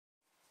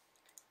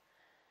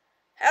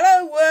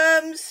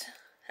gyms.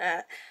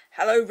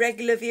 Hello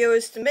regular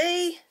viewers to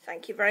me,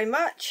 thank you very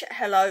much.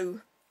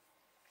 Hello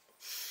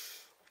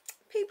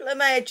people who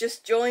may have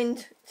just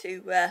joined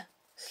to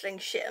sling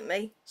shit at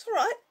me. It's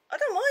alright, I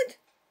don't mind.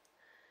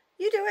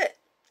 You do it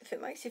if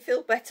it makes you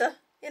feel better.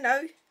 You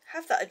know,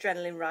 have that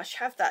adrenaline rush,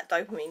 have that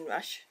dopamine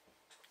rush.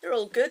 They're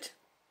all good.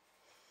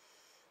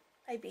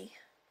 Maybe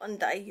one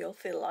day you'll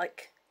feel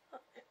like,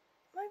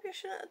 maybe I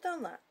shouldn't have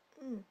done that.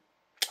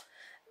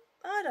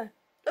 I don't.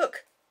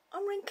 Look,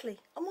 I'm wrinkly,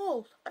 I'm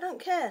old, I don't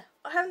care.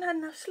 I haven't had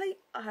enough sleep,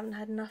 I haven't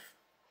had enough.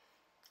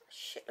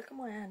 Shit, look at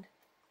my hand.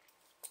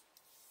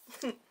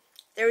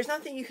 There is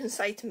nothing you can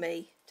say to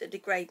me to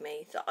degrade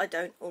me that I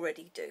don't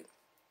already do.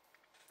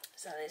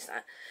 So there's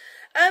that.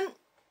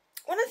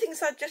 One of the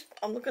things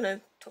I'm not going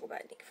to talk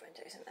about Nick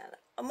Fuentes and that.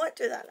 I might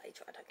do that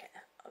later, I don't care.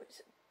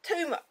 It's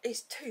too much.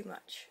 It's too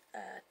much.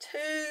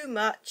 Too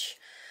much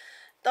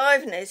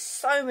diving. There's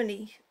so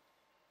many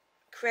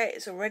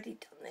creators already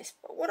done this.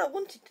 But what I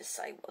wanted to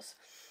say was,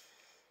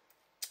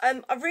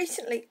 I've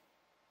recently,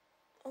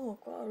 oh,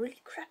 I've got a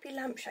really crappy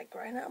lampshade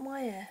growing out of my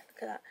hair.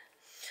 Look at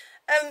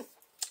that.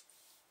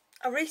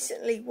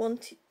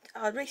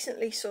 I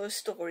recently saw a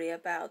story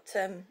about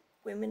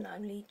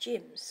women-only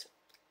gyms,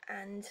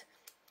 and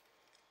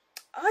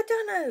I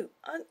don't know,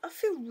 I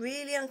feel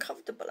really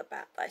uncomfortable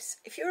about this.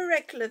 If you're a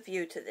regular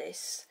viewer to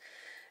this,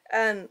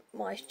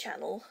 my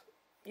channel,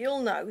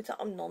 you'll know that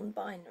I'm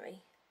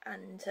non-binary,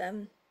 and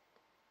I'm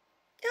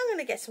going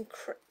to get some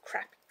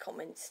crappy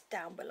comments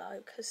down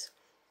below, because,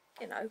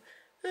 you know,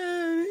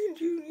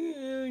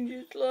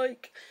 just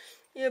like,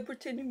 yeah,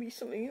 pretending to be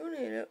something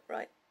you're not,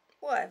 right,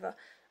 whatever,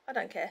 I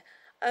don't care.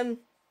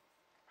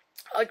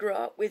 I grew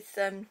up with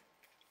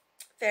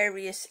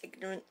various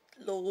ignorant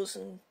laws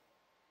and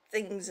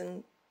things,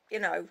 and you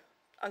know,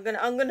 I'm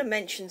gonna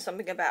mention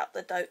something about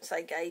the Don't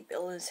Say Gay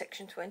bill in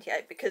section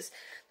 28 because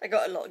they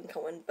got a lot in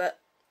common, but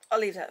I'll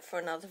leave that for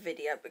another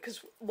video,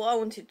 because what I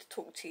wanted to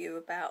talk to you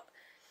about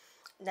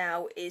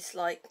now is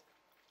like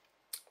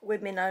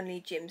women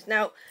only gyms.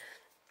 Now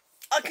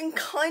I can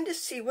kind of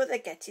see what they're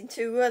getting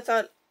to, as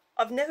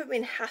I've never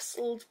been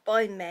hassled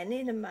by men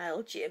in a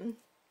male gym,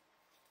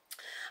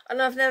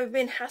 and I've never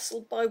been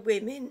hassled by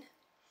women.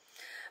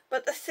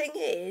 But the thing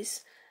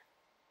is,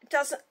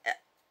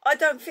 I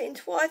don't fit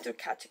into either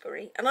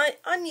category, and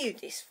I knew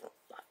this from,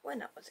 like,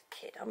 when I was a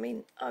kid. I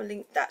mean, I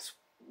think that's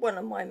one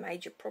of my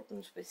major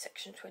problems with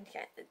section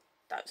 28, the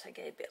Don't Say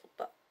Gay bill,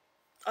 but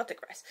I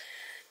digress.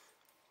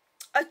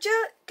 I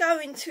just go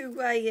into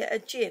a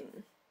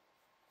gym,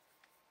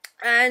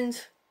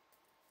 and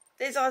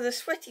there's either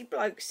sweaty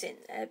blokes in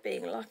there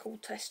being like all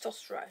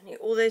testosterone,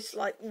 or there's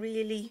like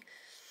really,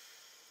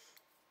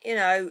 you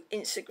know,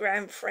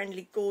 Instagram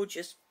friendly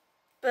gorgeous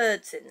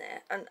birds in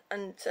there, and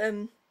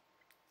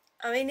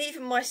I mean,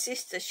 even my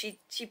sister, she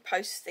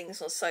posts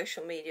things on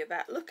social media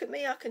about, look at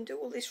me, I can do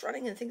all this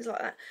running and things like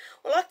that.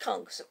 Well, I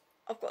can't, because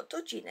I've got a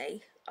dodgy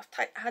knee. I've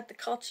had the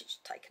cartilage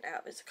taken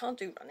out of it, so I can't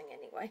do running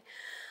anyway.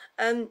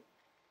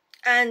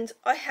 And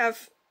I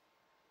have,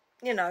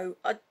 you know,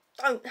 I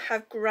don't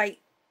have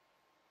great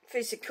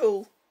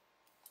physical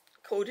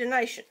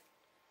coordination.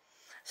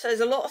 So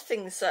there's a lot of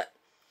things that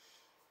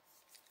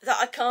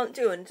I can't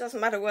do, and it doesn't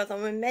matter whether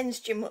I'm in a men's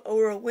gym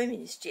or a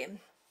women's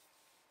gym.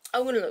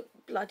 I'm going to look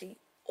bloody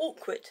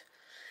awkward.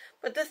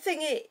 But the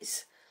thing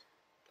is,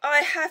 I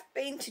have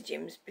been to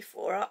gyms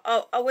before.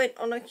 I went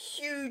on a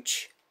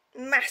huge,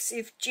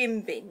 massive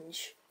gym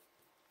binge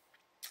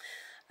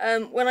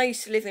when I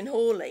used to live in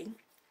Hawley,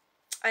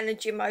 and a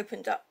gym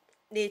opened up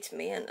near to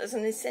me, and as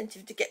an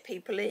incentive to get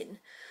people in,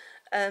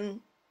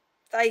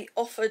 they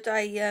offered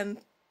a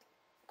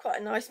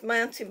quite a nice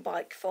mountain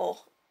bike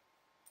for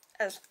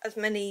as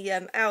many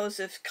hours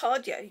of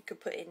cardio you could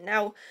put in.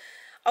 Now,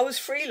 I was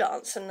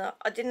freelance and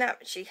I didn't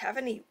actually have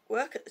any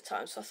work at the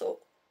time, so I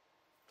thought,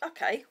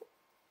 okay,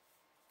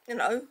 you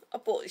know, I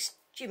bought this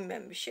gym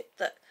membership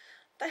that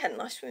they had a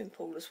nice swimming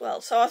pool as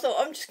well. So I thought,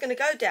 I'm just going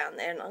to go down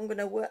there and I'm going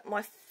to work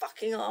my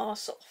fucking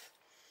arse off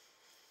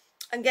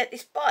and get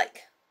this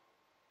bike.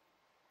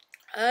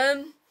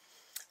 And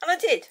I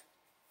did.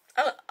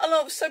 And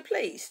I was so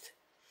pleased.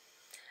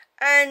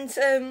 And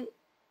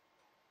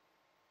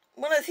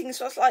one of the things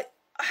was, like,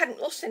 I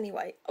hadn't lost any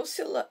weight. I was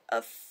still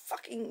a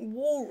fucking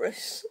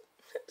walrus.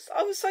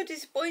 I was so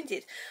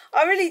disappointed.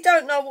 I really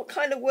don't know what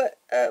kind of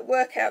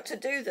workout to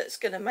do that's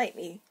going to make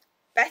me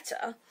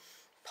better,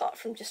 apart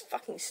from just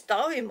fucking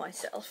starving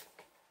myself.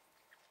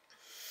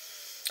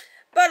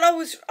 But I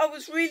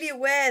was really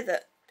aware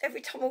that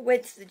every time I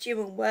went to the gym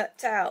and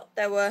worked out,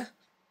 there were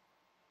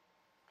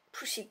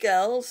pretty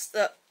girls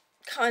that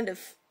kind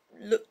of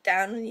looked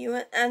down on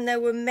you, and there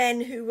were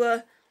men who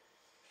were,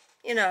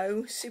 you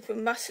know, super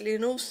muscly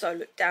and also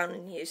looked down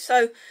on you.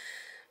 So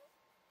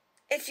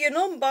if you're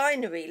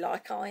non-binary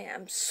like I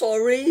am,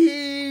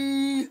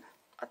 sorry,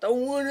 I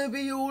don't want to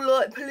be all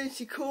like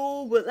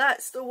political, but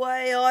that's the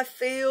way I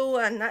feel,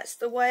 and that's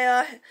the way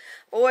I've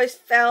always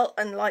felt,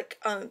 and like,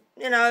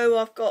 you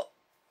know,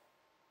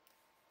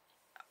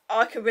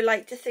 I can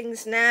relate to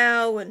things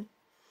now, and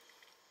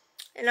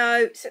You know,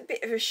 it's a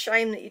bit of a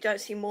shame that you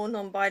don't see more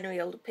non-binary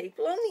older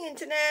people on the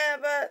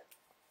internet, but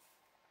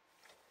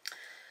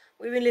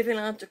we've been living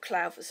under a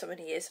cloud for so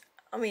many years.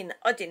 I mean,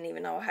 I didn't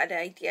even know I had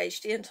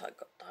ADHD until I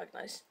got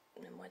diagnosed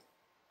in my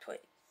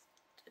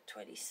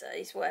 20s,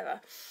 30s,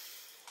 whatever.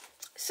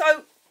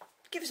 So,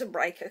 give us a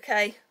break,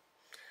 okay?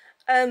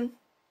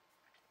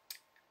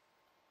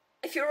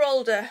 If you're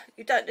older,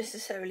 you don't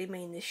necessarily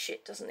mean this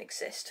shit doesn't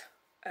exist.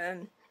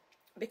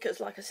 Because,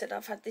 like I said,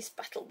 I've had this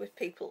battle with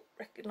people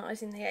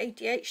recognising the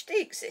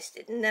ADHD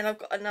existed, and then I've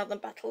got another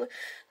battle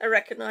that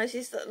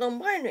recognises that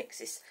non-binary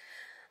exists.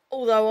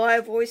 Although I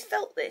have always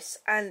felt this,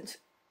 and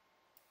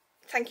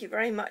thank you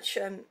very much,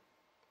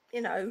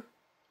 you know,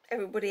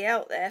 everybody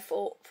out there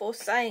for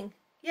saying,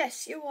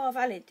 yes, you are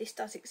valid, this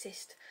does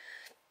exist.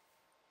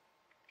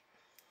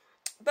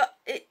 But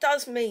it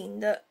does mean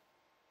that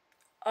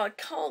I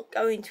can't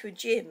go into a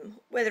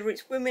gym, whether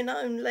it's women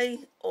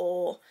only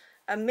or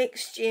a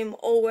mixed gym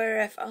or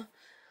wherever,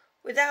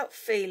 without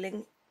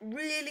feeling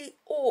really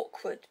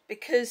awkward,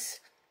 because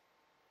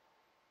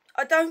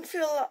I don't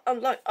feel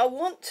like I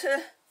want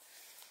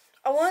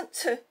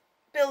to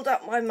build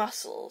up my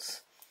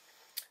muscles,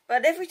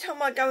 but every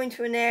time I go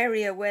into an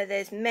area where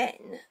there's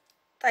men,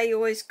 they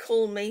always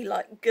call me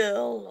like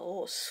girl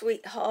or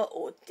sweetheart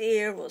or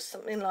dear or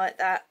something like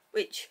that,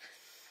 which,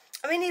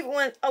 I mean, even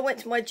when I went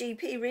to my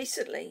GP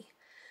recently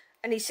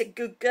and he said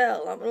good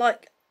girl, I'm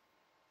like,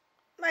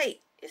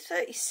 mate, you're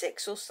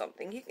 36 or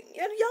something, you're younger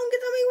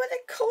than me, why are they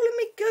calling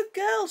me good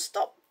girl?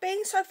 Stop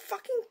being so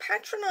fucking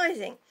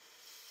patronising.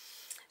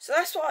 So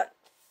that's why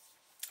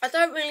I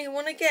don't really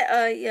want to get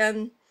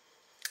a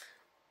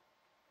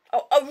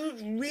I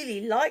would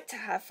really like to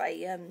have a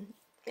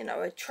you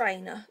know, a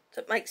trainer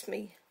that makes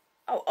me,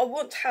 I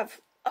want to have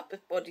upper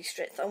body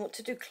strength. I want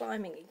to do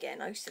climbing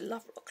again. I used to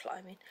love rock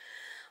climbing.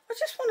 I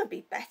just want to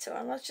be better,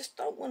 and I just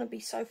don't want to be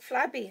so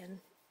flabby and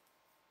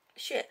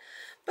shit.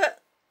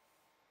 But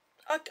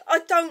I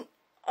don't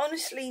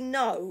honestly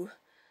know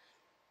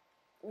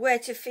where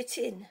to fit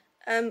in.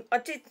 I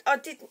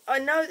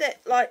know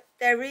that, like,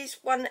 there is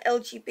one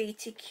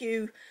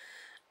LGBTQ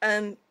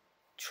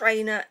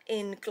trainer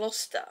in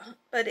Gloucester,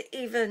 but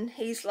even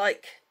he's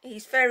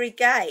very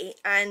gay,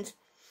 and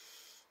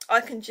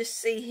I can just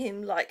see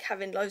him like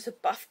having loads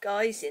of buff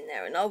guys in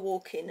there, and I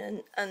walk in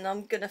and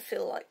I'm gonna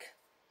feel like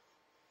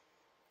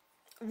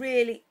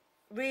really,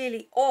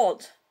 really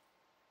odd,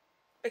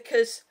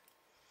 because,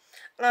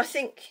 and I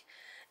think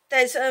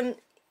there's a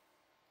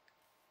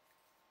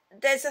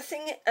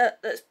thing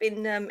that's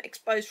been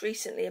exposed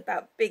recently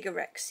about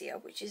bigorexia,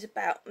 which is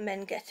about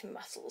men getting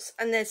muscles,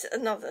 and there's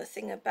another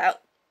thing about,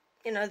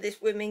 you know,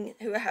 there's women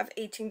who have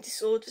eating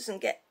disorders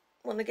and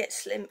want to get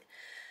slim,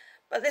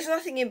 but there's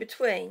nothing in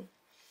between.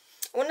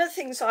 One of the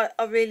things I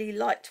really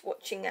liked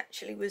watching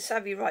actually was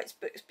Savvy Wright's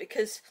books,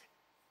 because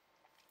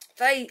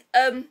they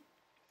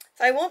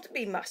want to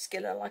be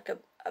muscular like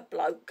a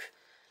bloke,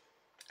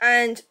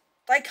 and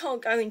they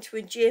can't go into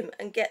a gym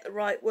and get the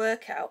right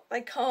workout.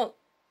 They can't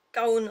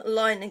go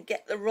online and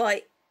get the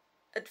right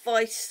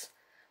advice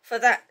for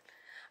that.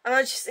 And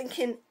I was just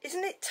thinking,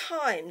 isn't it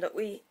time that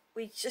we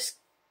just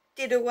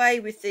did away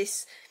with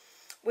this?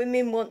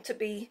 Women want to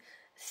be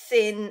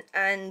thin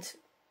and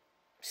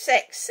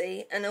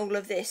sexy and all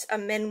of this,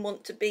 and men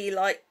want to be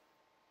like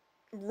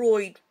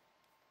roid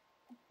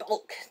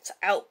bulked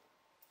out,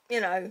 you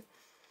know.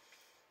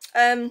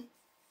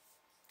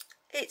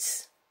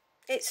 It's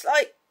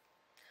like,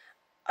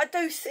 I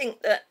do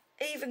think that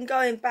even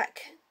going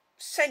back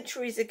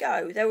centuries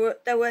ago,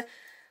 there were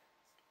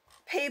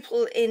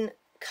people in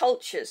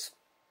cultures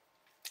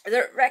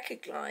that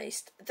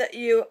recognised that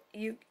you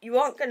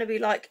aren't going to be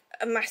like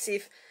a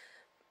massive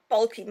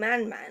bulky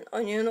man,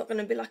 and you're not going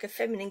to be like a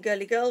feminine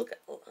girly girl.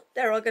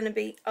 There are going to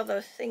be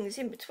other things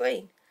in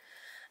between,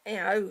 you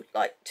know,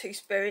 like two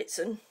spirits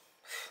and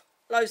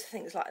loads of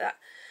things like that.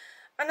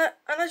 And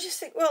I just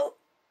think, well,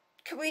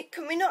 can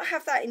we not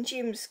have that in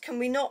gyms? Can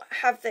we not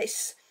have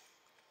this,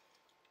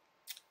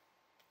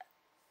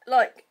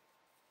 like,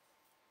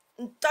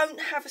 don't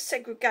have a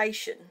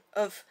segregation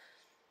of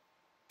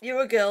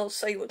you're a girl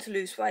so you want to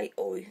lose weight,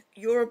 or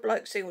you're a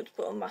bloke so you want to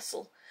put on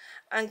muscle?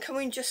 And can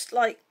we just,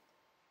 like,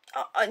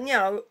 you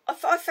know,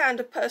 if I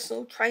found a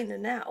personal trainer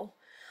now,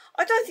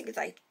 I don't think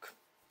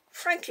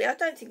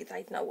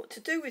they'd know what to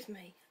do with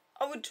me.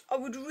 I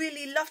would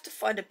really love to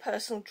find a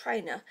personal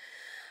trainer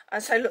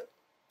and say, look,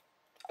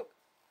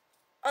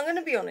 I'm going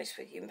to be honest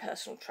with you,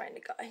 personal trainer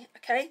guy,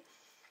 okay?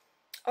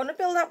 I want to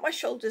build up my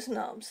shoulders and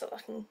arms so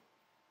I can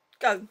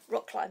go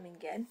rock climbing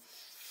again.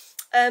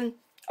 I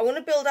want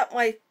to build up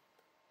my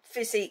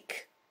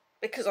physique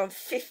because I'm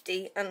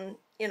 50, and,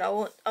 you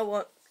know, I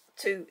want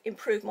to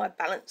improve my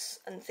balance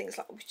and things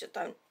like that, which I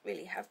don't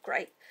really have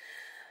great.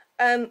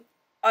 I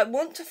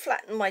want to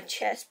flatten my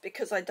chest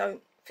because I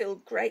don't feel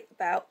great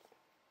about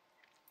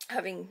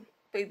having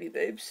booby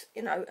boobs,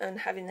 you know,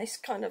 and having this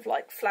kind of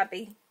like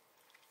flabby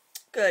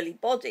girly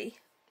body.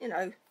 You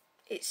know,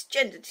 it's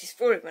gender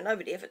dysphoria, but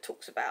nobody ever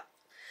talks about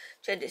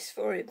gender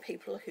dysphoria in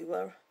people who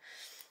are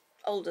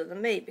older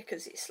than me,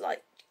 because it's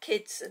like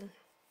kids and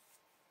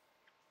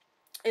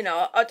you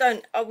know,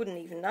 I wouldn't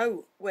even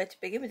know where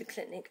to begin with the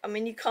clinic. I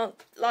mean, you can't,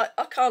 like,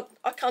 I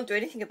can't do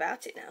anything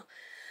about it now.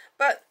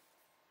 But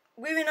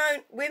women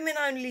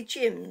only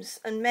gyms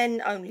and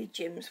men only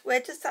gyms, where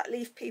does that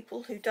leave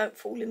people who don't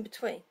fall in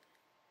between?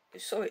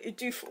 Who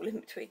do fall in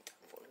between,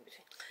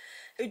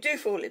 who do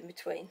fall in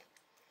between.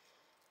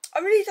 I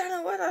really don't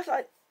know what I'd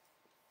like.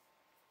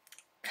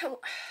 Come,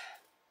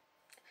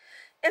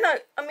 you know,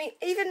 I mean,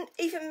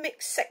 even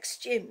mixed sex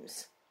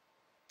gyms,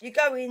 you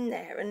go in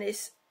there and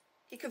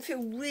you can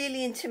feel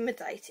really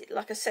intimidated.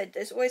 Like I said,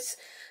 there's always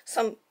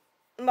some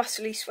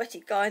muscly,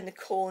 sweaty guy in the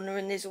corner,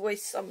 and there's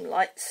always some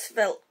like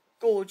svelte,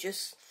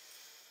 gorgeous,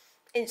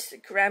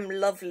 Instagram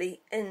lovely,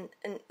 and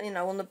you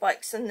know, on the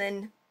bikes, and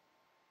then,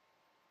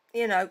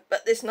 you know,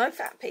 but there's no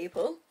fat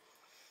people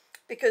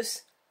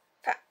because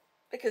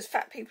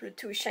fat people are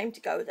too ashamed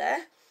to go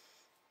there,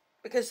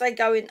 because they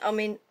go in. I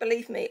mean,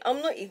 believe me,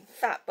 I'm not even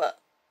fat, but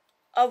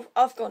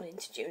I've gone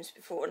into gyms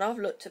before and I've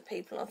looked at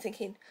people and I'm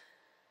thinking,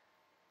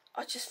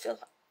 I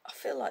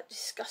feel like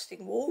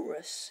disgusting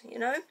walrus, you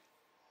know.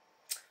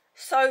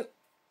 So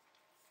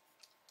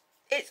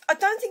I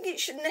don't think it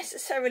should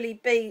necessarily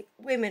be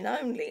women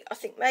only. I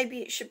think maybe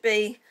it should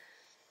be,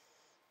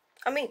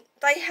 I mean,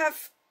 they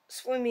have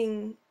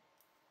swimming.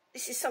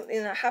 This is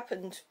something that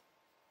happened.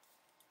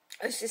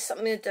 This is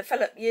something that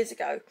developed years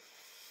ago.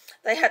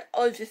 They had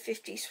over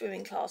 50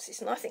 swimming classes,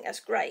 and I think that's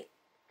great,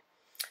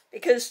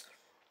 because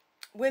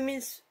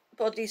women's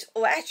bodies,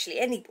 or actually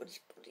anybody's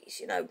bodies,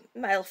 you know,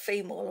 male,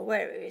 female, or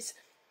wherever it is,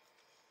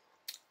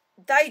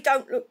 they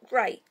don't look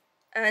great.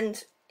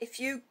 And if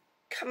you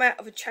come out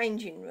of a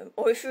changing room,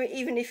 or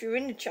even if you're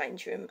in a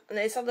change room and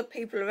there's other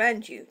people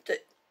around you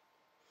that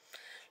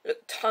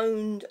look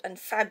toned and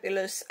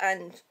fabulous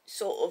and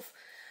sort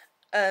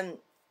of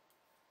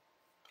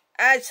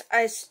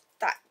as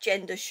that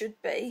gender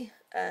should be,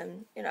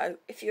 you know,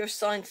 if you're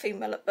assigned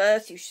female at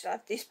birth, you should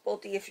have this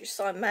body. If you're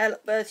assigned male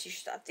at birth, you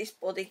should have this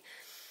body.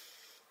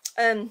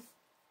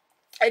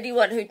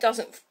 Anyone who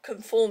doesn't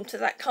conform to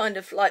that kind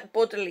of like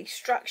bodily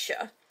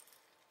structure,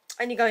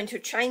 and you go into a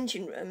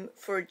changing room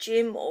for a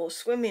gym or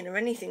swimming or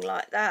anything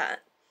like that,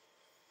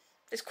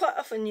 it's quite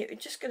often you're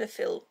just going to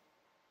feel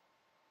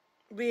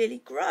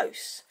really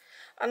gross.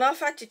 And I've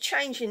had to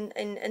change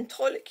in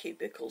toilet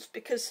cubicles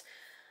because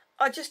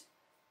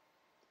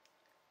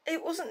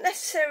it wasn't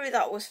necessary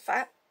that I was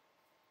fat.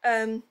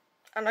 And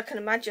I can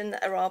imagine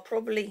that there are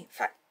probably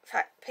fat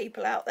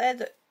people out there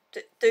that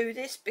do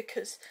this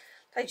because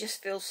they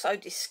just feel so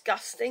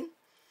disgusting.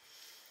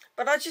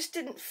 But I just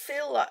didn't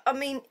feel like, I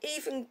mean,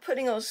 even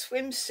putting on a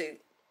swimsuit,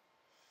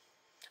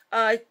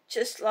 I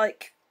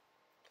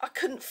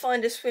couldn't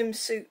find a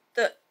swimsuit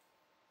that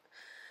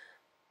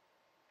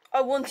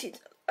I wanted.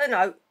 You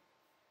know,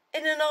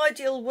 in an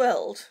ideal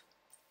world,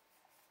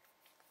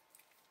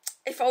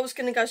 if I was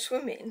going to go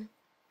swimming,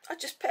 I'd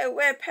just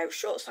wear a pair of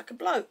shorts like a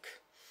bloke.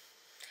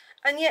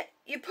 And yet,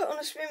 you put on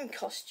a swimming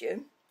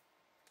costume,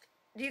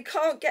 you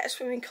can't get a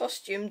swimming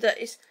costume that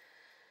is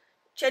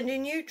gender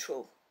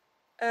neutral.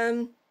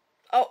 I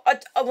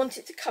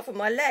wanted to cover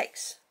my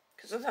legs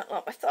because I don't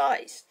like my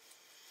thighs.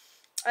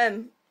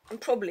 And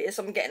probably as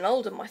I'm getting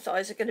older, my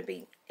thighs are going to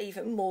be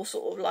even more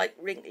sort of like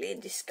wrinkly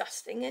and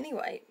disgusting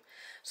anyway.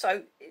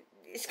 So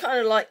it's kind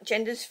of like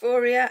gender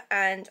dysphoria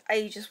and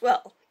age as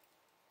well.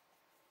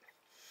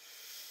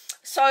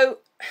 So,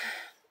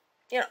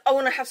 you know, I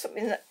want to have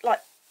something that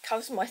like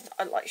covers my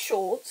like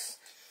shorts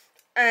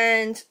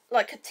and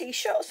like a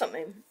t-shirt or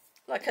something,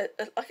 like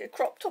a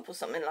crop top or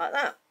something like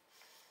that.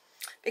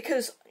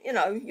 Because, you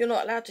know, you're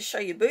not allowed to show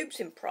your boobs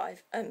in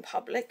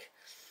public.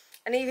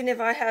 And even if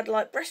I had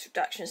like breast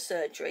reduction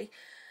surgery,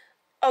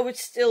 I would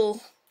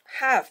still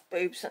have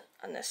boobs,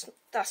 and that's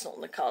not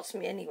on the cards for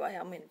me anyway.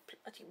 I mean,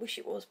 I wish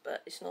it was,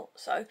 but it's not.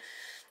 So,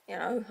 you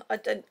know,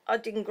 I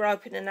didn't grow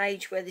up in an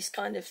age where this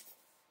kind of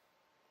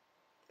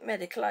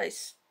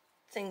medicalised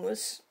thing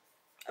was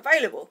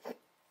available.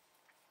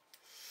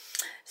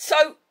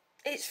 So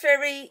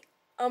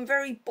I'm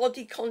very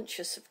body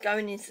conscious of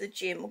going into the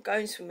gym or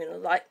going swimming, or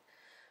like,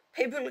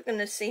 people are going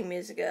to see me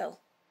as a girl.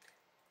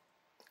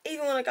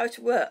 Even when I go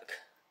to work,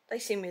 they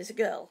see me as a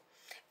girl.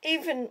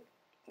 Even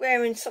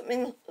wearing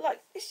something like,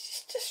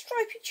 it's just a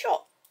stripy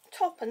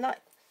top and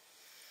that.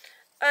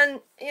 And,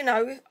 you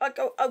know,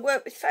 I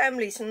work with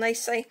families and they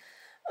say,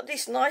 oh,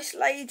 this nice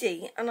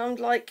lady. And I'm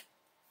like,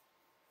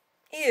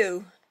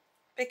 ew,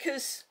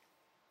 because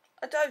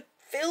I don't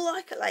feel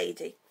like a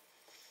lady.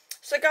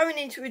 So going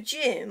into a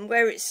gym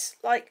where it's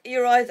like,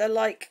 you're either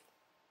like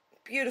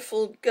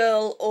beautiful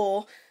girl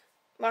or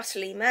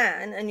muscly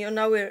man, and you're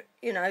nowhere,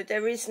 you know,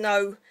 there is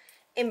no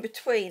in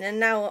between.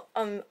 And now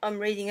I'm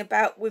reading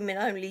about women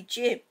only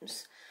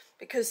gyms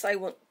because they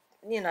want,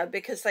 you know,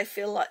 because they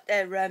feel like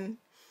they're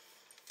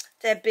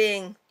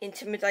being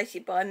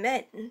intimidated by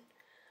men.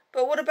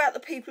 But what about the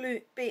people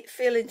who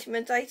feel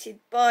intimidated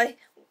by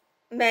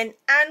men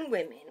and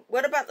women?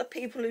 What about the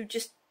people who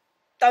just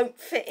don't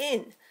fit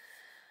in?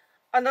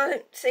 And I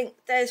don't think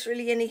there's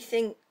really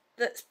anything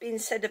that's been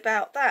said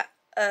about that.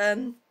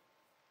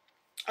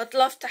 I'd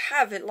love to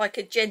have it like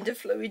a gender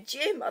fluid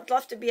gym. I'd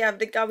love to be able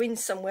to go in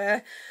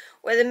somewhere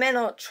where the men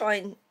aren't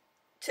trying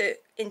to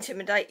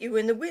intimidate you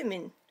and the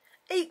women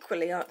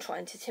equally aren't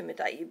trying to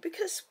intimidate you,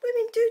 because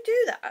women do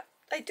that.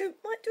 They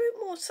might do it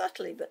more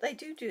subtly, but they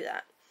do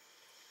that.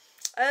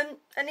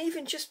 And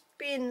even just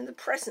being in the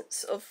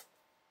presence of,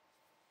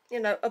 you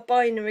know, a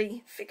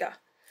binary figure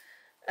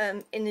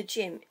in the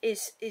gym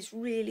is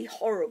really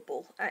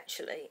horrible,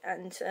 actually.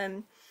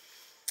 And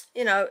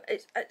you know,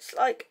 it's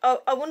like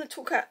I want to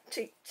talk out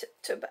to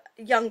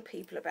young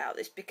people about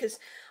this, because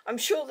I'm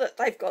sure that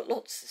they've got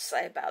lots to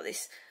say about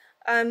this.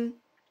 And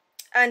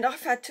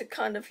I've had to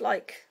kind of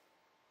like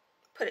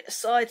put it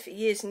aside for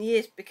years and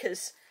years,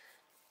 because,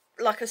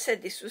 like I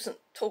said, this wasn't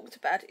talked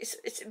about.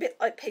 It's a bit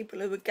like people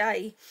who were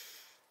gay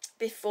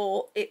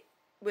before it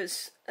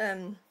was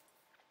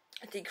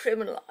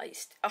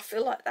decriminalised. I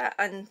feel like that,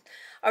 and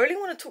I really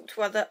want to talk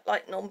to other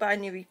like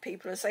non-binary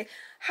people and say,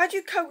 how do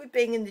you cope with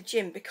being in the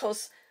gym?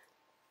 Because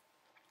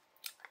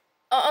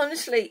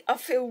honestly, I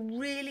feel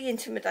really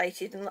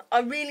intimidated, and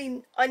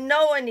I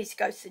know I need to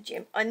go to the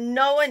gym. I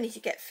know I need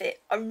to get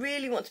fit. I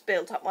really want to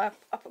build up my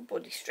upper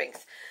body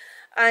strength,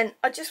 and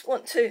I just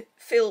want to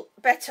feel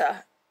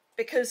better,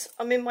 because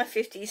I'm in my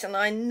 50s and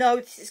I know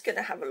this is going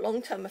to have a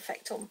long-term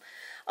effect on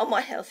my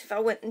health if I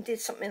went and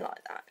did something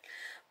like that.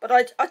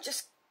 But I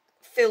just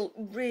feel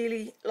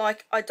really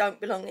like I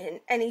don't belong in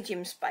any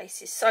gym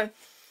spaces. So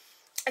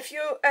if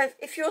you're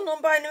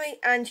non-binary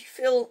and you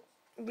feel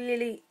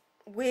really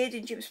weird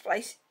in gym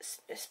places.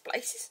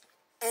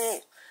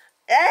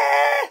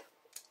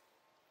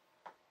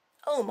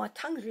 Oh, my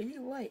tongue's really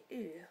white.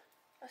 Ew,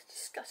 that's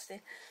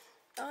disgusting.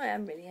 I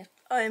am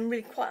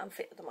really quite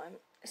unfit at the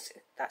moment.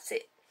 That's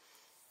it.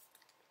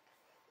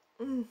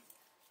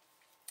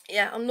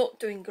 Yeah, I'm not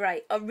doing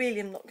great. I really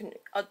am not going to.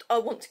 I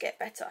want to get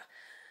better.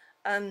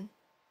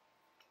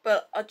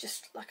 But I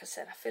just, like I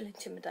said, I feel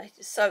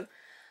intimidated. So,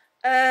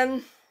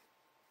 and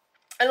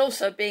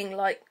also being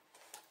like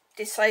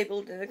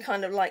disabled in a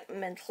kind of like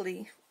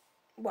mentally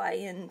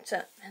way,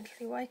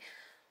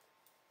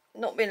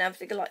 not being able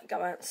to like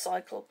go out and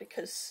cycle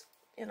because,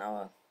 you know,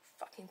 I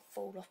fucking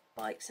fall off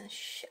bikes and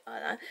shit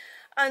like that.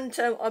 And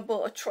I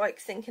bought a trike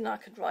thinking I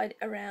could ride it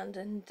around,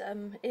 and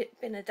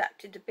it been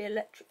adapted to be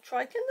electric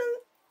trike,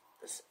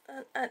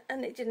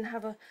 and it didn't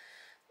have an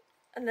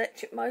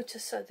electric motor,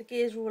 so the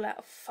gears were all out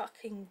of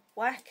fucking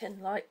whack,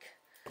 and like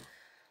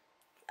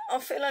I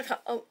feel like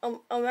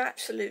I'm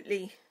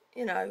absolutely,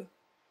 you know,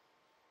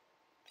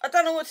 I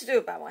don't know what to do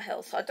about my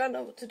health. I don't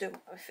know what to do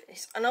about my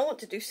fitness, and I want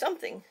to do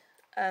something,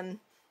 but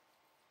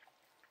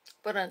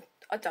I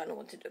don't know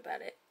what to do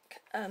about it.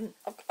 I'm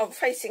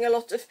facing a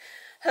lot of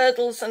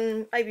hurdles,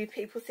 and maybe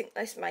people think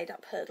they're made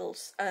up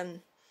hurdles.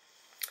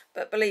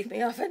 But believe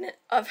me, I've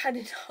had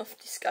enough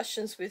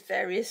discussions with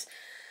various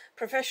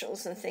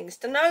professionals and things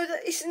to know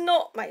that it's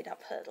not made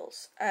up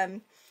hurdles.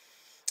 I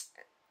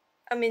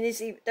mean,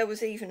 there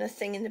was even a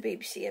thing in the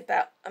BBC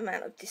about the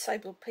amount of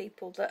disabled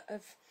people that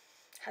have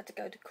had to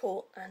go to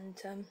court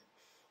and,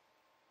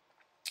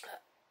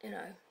 you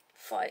know,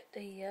 fight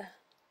the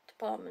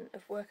Department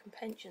of Work and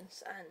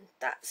Pensions, and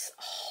that's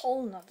a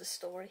whole nother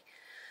story.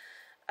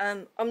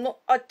 I've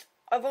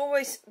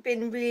always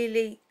been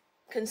really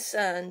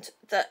concerned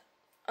that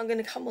I'm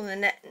going to come on the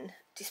net and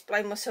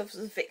display myself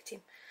as a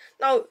victim.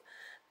 No,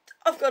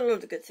 I've got a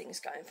lot of good things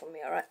going for me,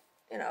 alright?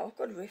 You know, I've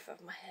got a roof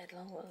over my head,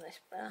 along all this,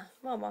 but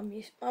my mum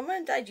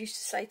and dad used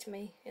to say to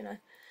me, you know,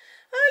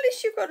 oh, at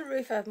least you've got a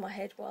roof over my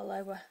head, while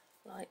they were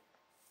like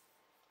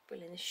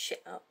willing to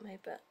shit up me.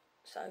 But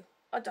so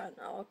I don't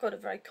know. I've got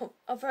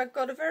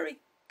a very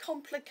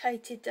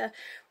complicated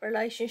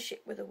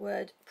relationship with the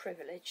word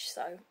privilege.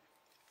 So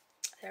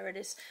there it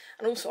is.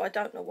 And also, I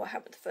don't know what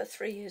happened the first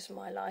 3 years of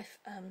my life.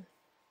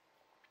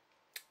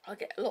 I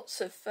get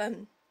lots of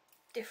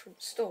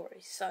different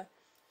stories. So,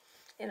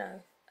 you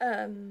know,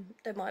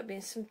 there might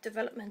be some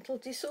developmental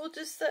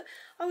disorders that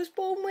I was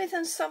born with,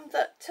 and some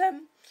that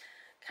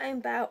came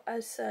about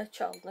as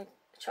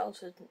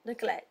childhood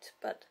neglect.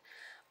 But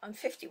I'm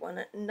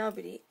 51 and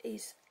nobody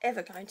is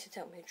ever going to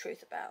tell me the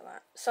truth about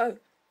that. So,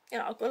 you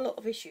know, I've got a lot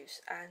of issues,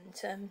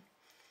 and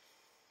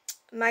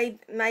maybe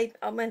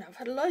I mean, I've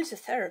had loads of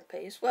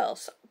therapy as well,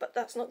 so, but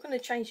that's not going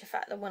to change the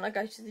fact that when I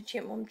go to the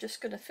gym, I'm just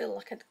going to feel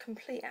like a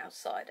complete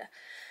outsider.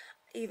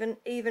 Even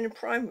in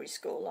primary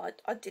school,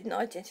 I didn't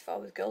identify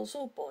with girls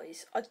or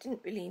boys. I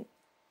didn't really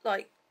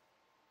like.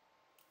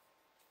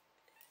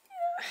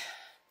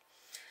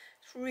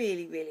 It's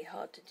really, really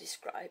hard to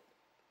describe,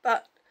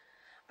 but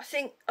I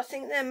think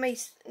there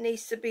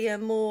needs to be a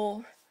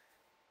more,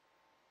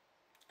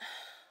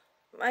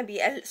 maybe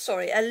a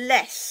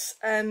less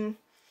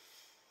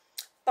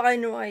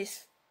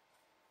binarised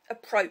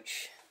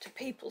approach to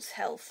people's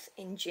health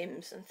in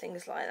gyms and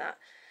things like that.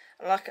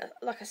 And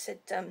like I said,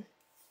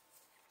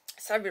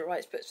 Savvy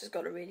Rights Books has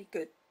got a really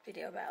good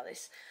video about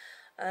this.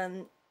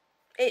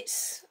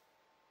 It's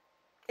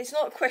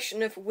not a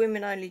question of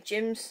women only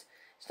gyms.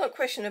 It's not a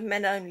question of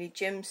men only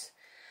gyms.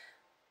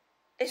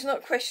 It's not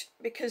a question,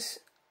 because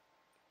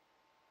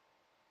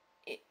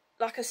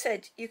like I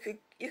said, you could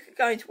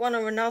go into one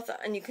or another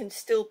and you can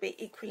still be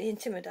equally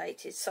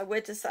intimidated. So where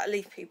does that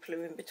leave people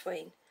who are in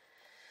between?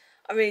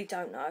 I really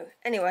don't know.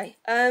 Anyway,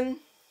 so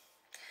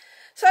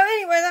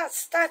anyway,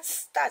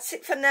 that's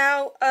it for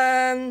now.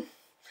 I'm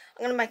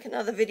going to make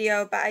another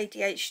video about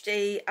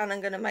ADHD, and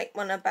I'm going to make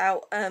one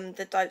about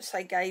the Don't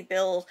Say Gay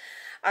bill.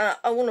 And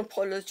I want to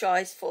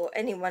apologise for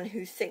anyone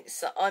who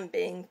thinks that I'm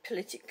being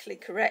politically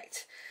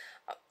correct.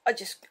 I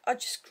just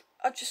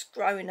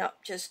growing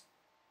up, just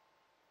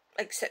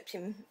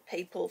accepting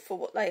people for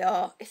what they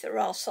are. If they're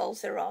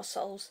arseholes, they're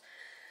arseholes.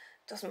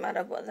 Doesn't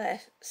matter what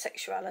their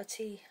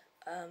sexuality,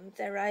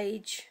 their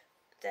age,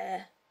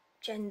 their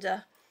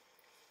gender,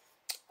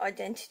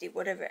 identity,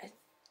 whatever.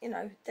 You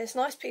know, there's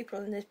nice people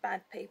and there's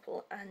bad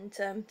people, and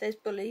there's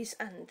bullies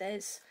and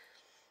there's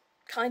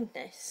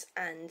kindness.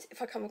 And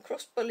if I come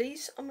across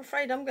bullies, I'm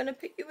afraid I'm going to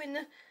put you in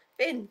the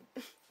bin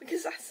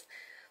because that's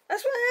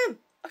what I am.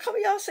 I can't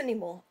be arsed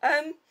anymore.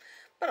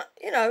 But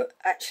you know,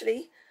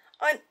 actually,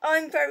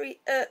 I'm very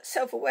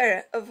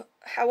self-aware of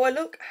how I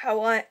look. I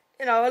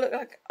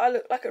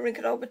look like a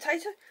wrinkled old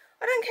potato.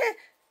 I don't care.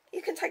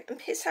 You can take the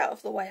piss out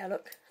of the way I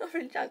look. I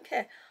really don't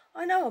care.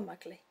 I know I'm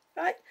ugly,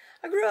 right?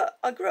 I grew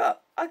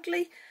up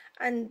ugly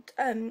and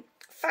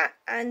fat,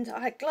 and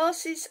I had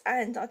glasses,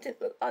 and I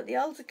didn't look like the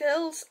older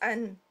girls,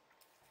 and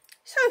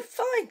so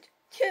fine.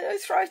 You know,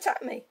 throw it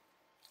at me.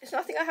 It's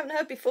nothing I haven't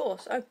heard before.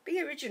 So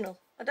be original.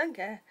 I don't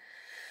care.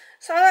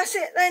 So that's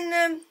it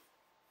then.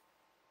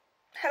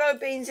 Hello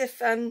beans.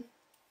 If I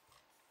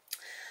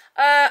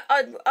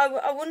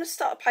want to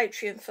start a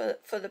Patreon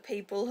for the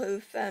people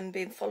who've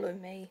been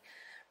following me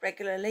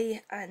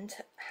regularly and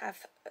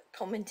have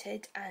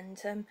commented,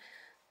 and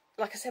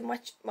like I said,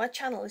 my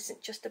channel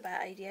isn't just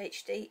about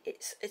ADHD.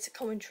 It's a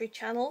commentary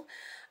channel.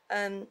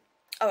 I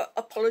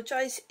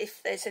apologise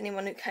if there's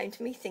anyone who came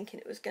to me thinking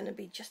it was going to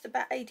be just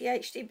about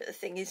ADHD, but the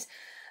thing is,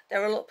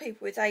 there are a lot of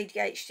people with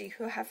ADHD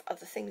who have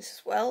other things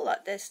as well.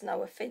 Like, there's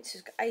No Offence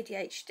who's got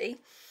ADHD,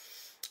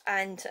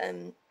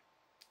 and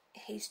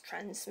he's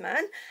trans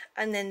man.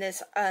 And then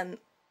there's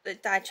the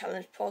Dad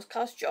Challenge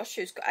podcast, Josh,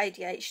 who's got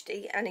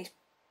ADHD, and he's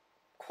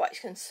quite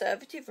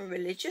conservative and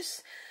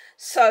religious.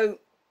 So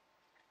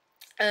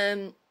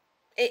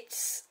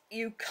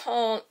you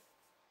can't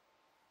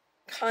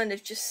kind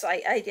of just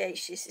say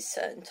ADHD is a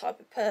certain type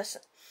of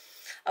person.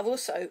 I've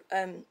also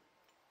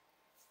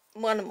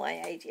one of my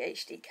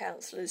ADHD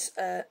counsellors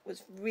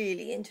was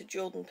really into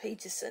Jordan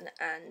Peterson,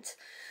 and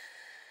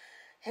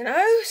you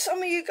know,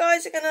 some of you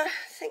guys are gonna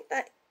think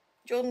that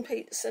Jordan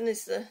Peterson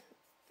is the,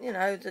 you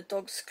know, the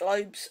dog's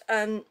globes,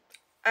 and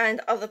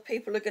other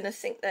people are gonna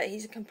think that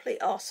he's a complete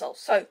arsehole.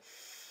 So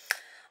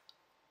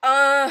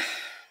I'm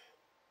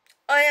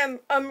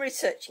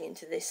researching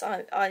into this.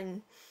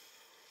 I'm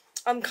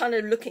kind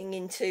of looking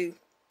into.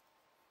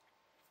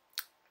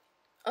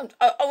 I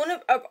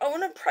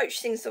want to approach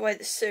things the way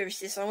the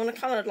series is. I want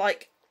to kind of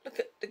like look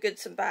at the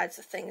goods and bads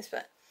of things.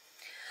 But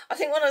I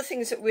think one of the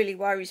things that really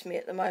worries me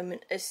at the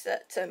moment is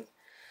that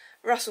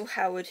Russell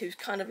Howard, who's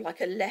kind of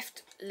like a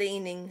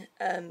left-leaning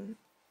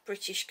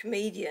British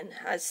comedian,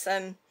 has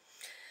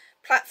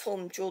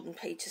platformed Jordan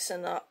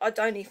Peterson. I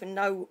don't even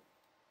know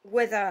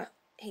whether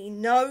he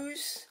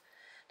knows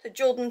that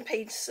Jordan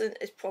Peterson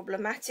is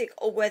problematic,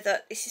 or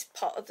whether this is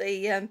part of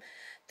the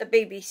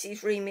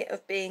BBC's remit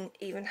of being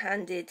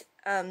even-handed.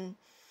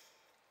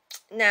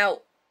 Now,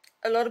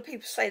 a lot of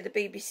people say the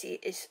BBC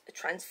is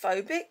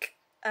transphobic.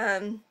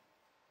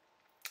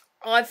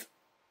 I've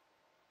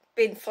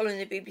been following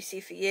the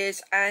BBC for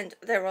years, and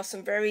there are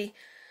some very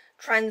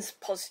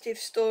trans-positive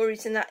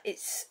stories in that.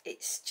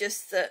 It's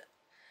just that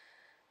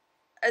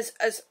as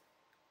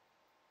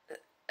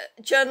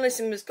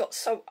journalism has got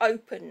so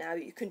open now,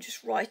 you can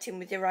just write in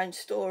with your own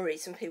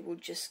stories, and people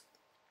just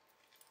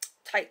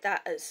take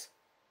that as,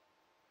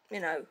 you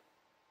know,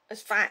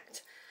 as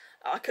fact.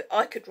 I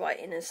could write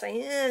in and say,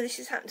 yeah, this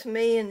has happened to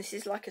me, and this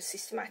is like a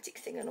systematic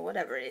thing, and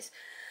whatever it is.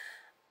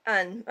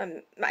 And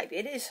maybe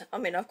it is. I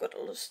mean, I've got a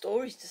lot of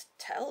stories to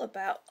tell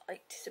about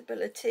like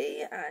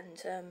disability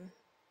and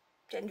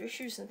gender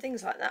issues and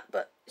things like that,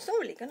 but it's not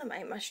really going to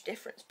make much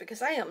difference,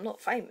 because A, I'm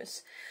not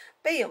famous,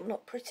 B, I'm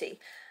not pretty,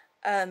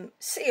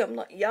 C, I'm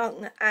not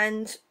young,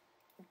 and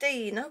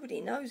D, nobody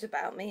knows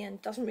about me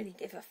and doesn't really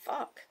give a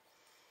fuck.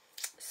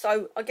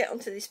 So I get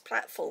onto this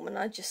platform and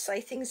I just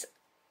say things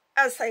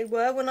as they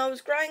were when I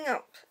was growing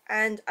up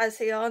and as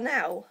they are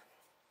now.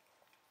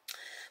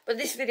 But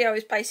this video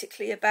is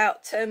basically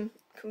about can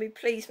we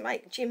please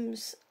make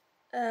gyms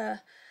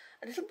a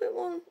little bit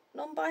more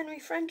non-binary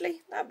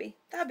friendly? That'd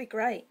be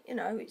great. You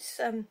know, it's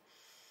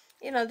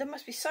you know, there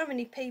must be so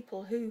many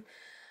people who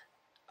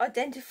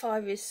identify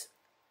as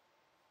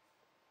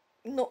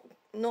not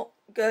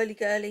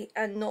girly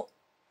and not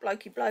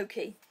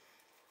blokey,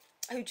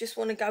 who just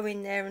want to go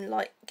in there and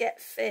like get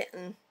fit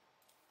and,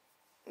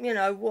 you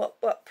know,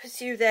 what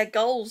pursue their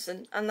goals,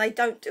 and they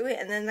don't do it,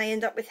 and then they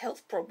end up with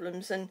health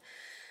problems and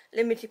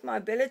limited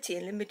mobility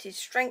and limited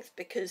strength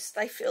because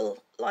they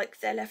feel like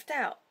they're left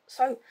out.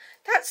 So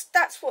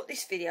that's what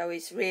this video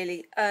is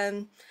really,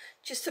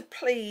 just a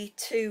plea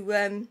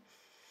to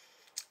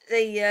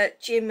the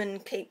gym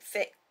and keep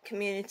fit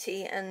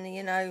community and,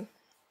 you know,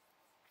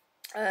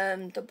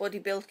 the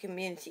bodybuild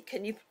community,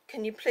 can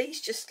you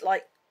please just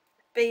like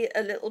be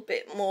a little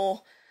bit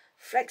more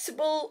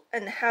flexible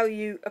in how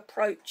you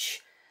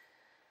approach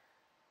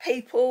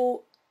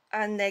people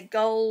and their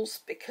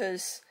goals?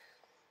 Because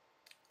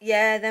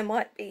yeah, there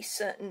might be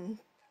certain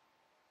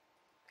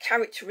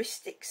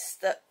characteristics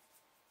that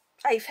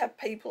AFAB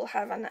people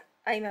have and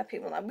AMAB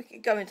people have. We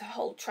could go into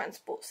whole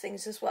transport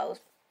things as well,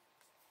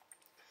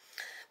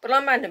 but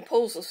I'm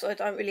menopausal, so I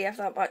don't really have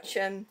that much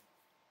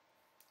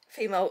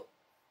female,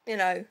 you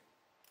know,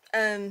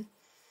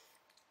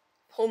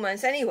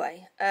 hormones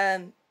anyway.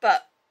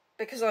 But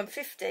because I'm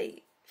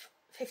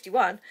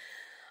 51,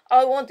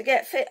 I want to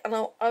get fit, and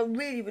I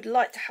really would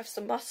like to have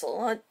some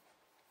muscle.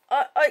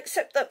 I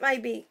accept that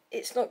maybe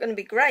it's not going to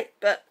be great,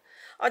 but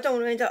I don't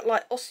want to end up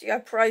like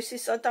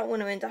osteoporosis. I don't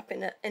want to end up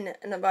in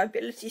a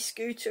mobility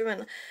scooter,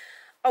 and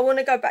I want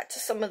to go back to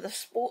some of the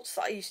sports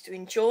that I used to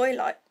enjoy,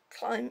 like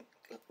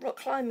rock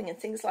climbing and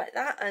things like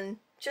that, and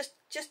just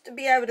to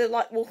be able to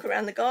like walk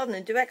around the garden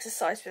and do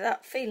exercise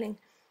without feeling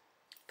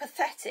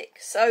pathetic.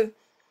 So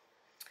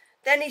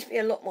there needs to be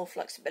a lot more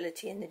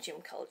flexibility in the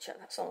gym culture.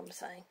 That's all I'm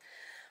saying.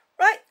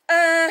 Right,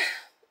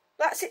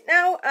 that's it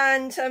now,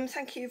 and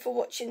thank you for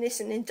watching this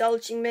and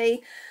indulging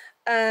me.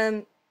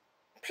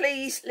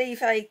 Please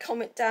leave a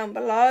comment down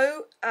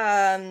below.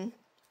 I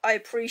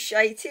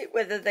appreciate it,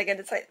 whether they're going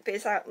to take the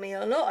piss out of me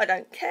or not. I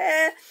don't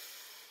care.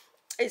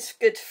 It's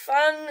good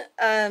fun.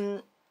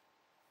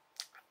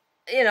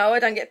 You know, I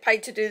don't get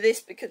paid to do this,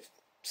 because,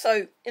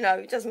 so, you know,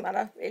 it doesn't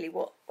matter really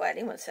what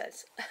anyone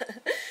says.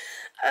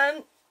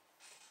 Oh,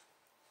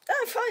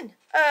 fine.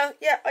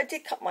 Yeah, I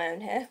did cut my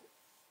own hair,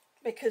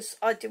 because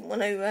I didn't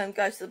want to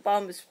go to the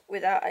barbers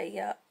without a,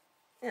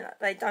 you know,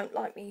 they don't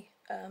like me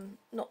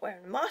not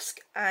wearing a mask,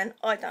 and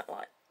I don't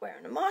like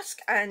wearing a mask,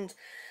 and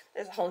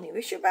there's a whole new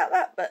issue about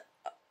that. But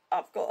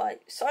I've got a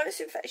sinus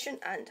infection,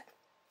 and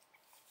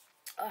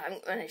I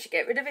haven't managed to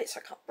get rid of it, so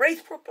I can't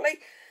breathe properly.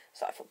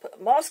 So if I put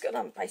a mask on,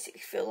 I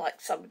basically feel like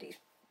somebody's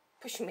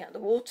pushing me out of the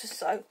water.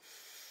 So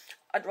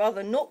I'd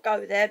rather not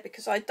go there,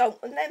 because I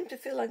don't want them to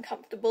feel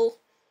uncomfortable.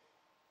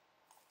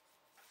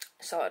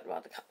 So I'd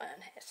rather cut my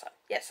own hair. So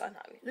yes, I know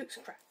it looks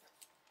crap.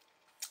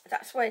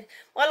 That's why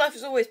my life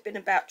has always been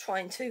about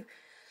trying to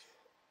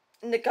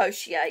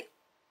negotiate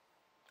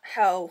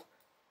how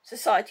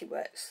society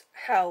works,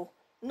 how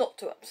not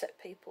to upset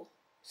people.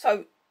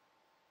 So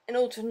in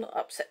order to not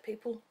upset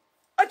people,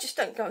 I just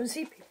don't go and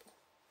see people.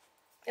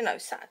 You know,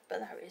 sad, but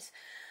there is.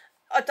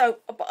 I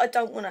don't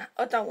want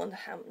to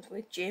happen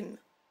with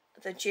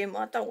the gym.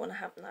 I don't want to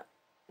happen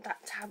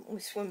that to happen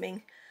with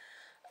swimming.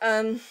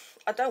 I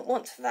don't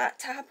want that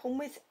to happen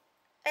with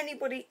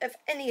anybody of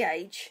any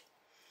age.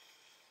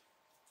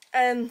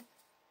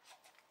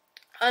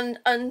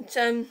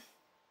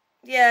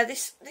 Yeah,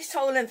 this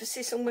whole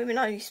emphasis on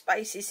women-only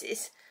spaces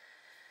is,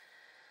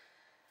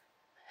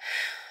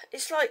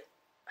 it's like,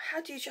 how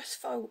do you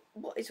justify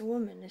what is a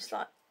woman? It's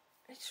like,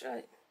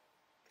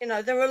 you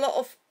know, there are a lot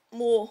of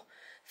more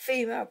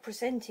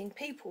female-presenting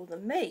people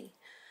than me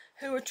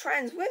who are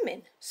trans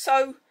women.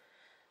 So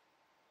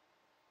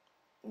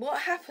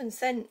what happens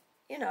then?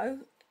 You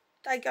know,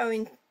 they go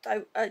in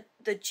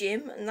the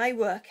gym and they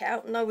work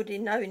out, and nobody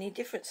know any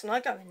difference, and I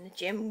go in the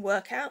gym and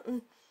work out,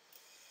 and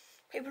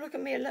people look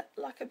at me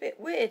like a bit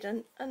weird,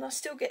 and I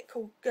still get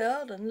called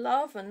girl and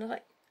love, and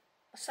like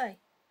I say,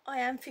 I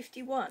am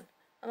 51,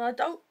 and I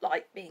don't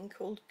like being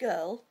called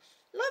girl.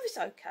 Love is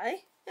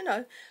okay, you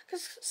know,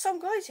 because some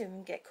guys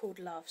even get called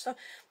love. So,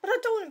 but I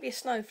don't want to be a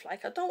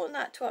snowflake. I don't want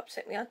that to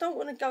upset me. I don't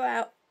want to go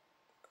out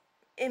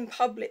in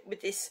public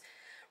with this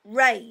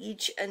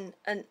rage and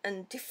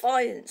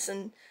defiance,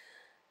 and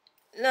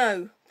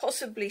no,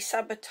 possibly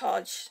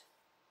sabotage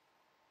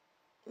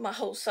my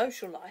whole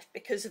social life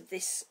because of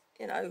this,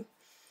 you know,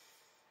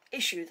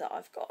 issue that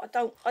I've got.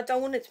 I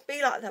don't want it to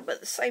be like that, but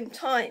at the same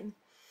time,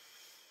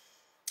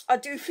 I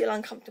do feel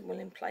uncomfortable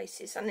in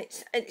places, and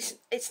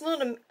it's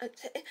not a.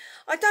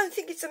 I don't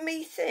think it's a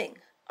me thing.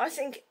 I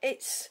think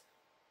it's,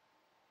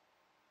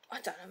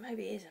 I don't know,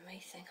 maybe it is a me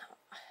thing.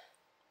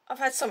 I've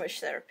had so much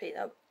therapy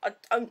though. I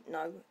don't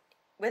know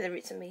whether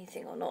it's a me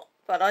thing or not,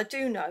 but I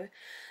do know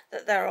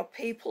that there are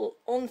people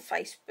on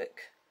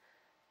Facebook,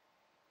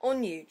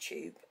 on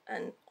YouTube,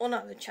 and on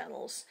other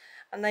channels,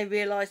 and they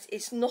realise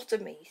it's not a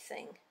me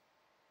thing.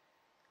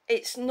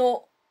 It's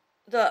not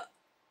that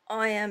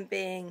I am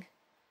being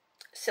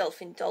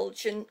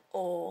self-indulgent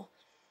or,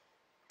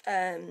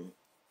 you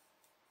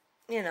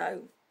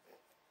know,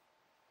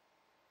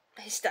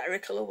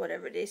 hysterical or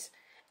whatever it is.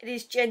 It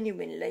is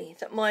genuinely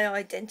that my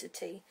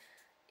identity,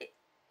 it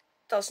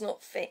does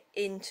not fit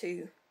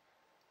into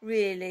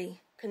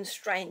really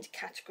constrained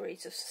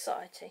categories of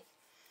society.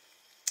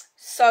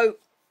 So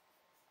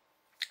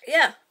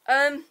yeah,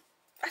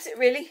 that's it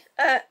really.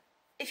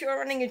 If you're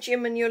running a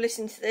gym and you're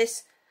listening to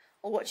this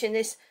or watching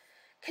this,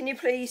 can you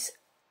please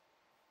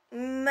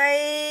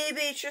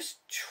maybe just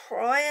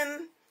try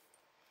and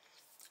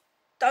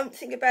don't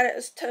think about it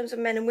as terms of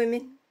men and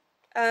women.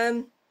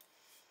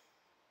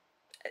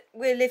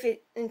 we're living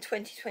in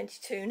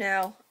 2022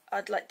 now.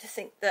 I'd like to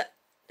think that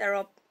there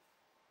are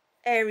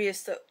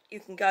areas that you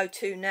can go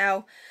to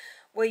now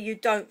where you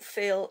don't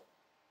feel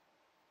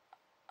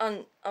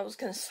I was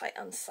going to say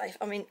unsafe.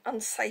 I mean,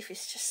 unsafe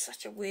is just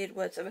such a weird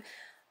word.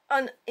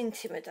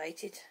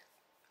 Unintimidated.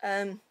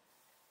 And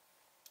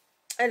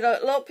a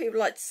lot of people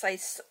like to say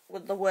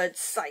with the word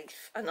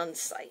safe and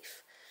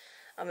unsafe.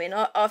 I mean,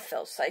 I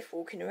felt safe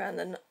walking around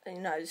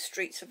the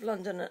streets of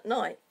London at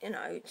night.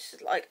 It's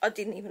like I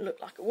didn't even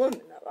look like a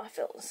woman though. I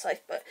felt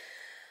unsafe, but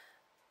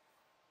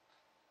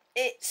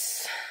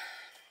it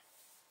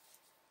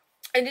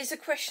is a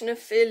question of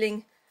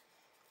feeling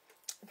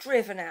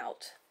driven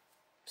out.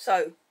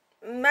 So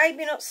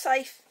maybe not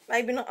safe,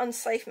 maybe not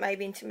unsafe,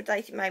 maybe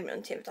intimidated, maybe not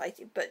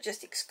intimidated, but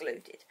just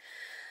excluded.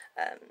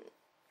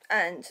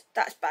 And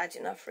that's bad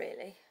enough,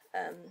 really.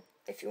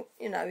 If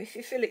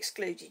you feel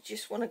excluded, you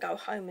just want to go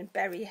home and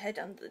bury your head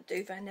under the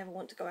duvet and never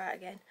want to go out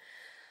again.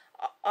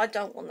 I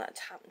don't want that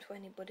to happen to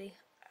anybody.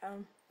 I don't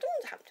want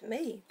it to happen to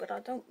me, but I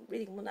don't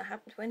really want that to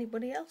happen to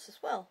anybody else as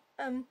well.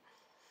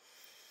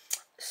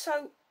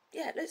 So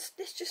yeah, let's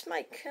just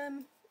make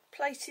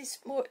places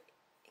more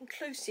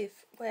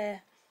inclusive,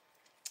 where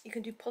you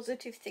can do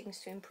positive things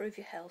to improve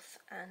your health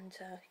and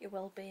your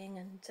well-being,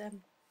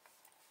 and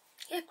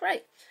yeah,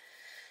 great.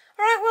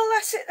 Alright, well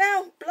that's it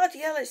now. Bloody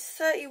hell, it's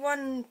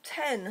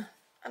 31:10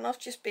 and I've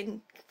just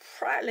been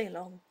prattling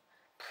along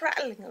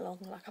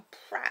like a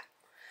prat.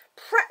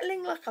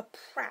 Prattling like a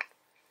prat.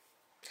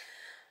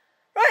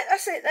 Right,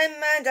 that's it then,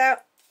 manned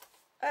out.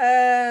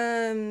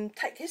 Take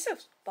care of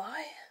yourselves.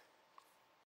 Bye.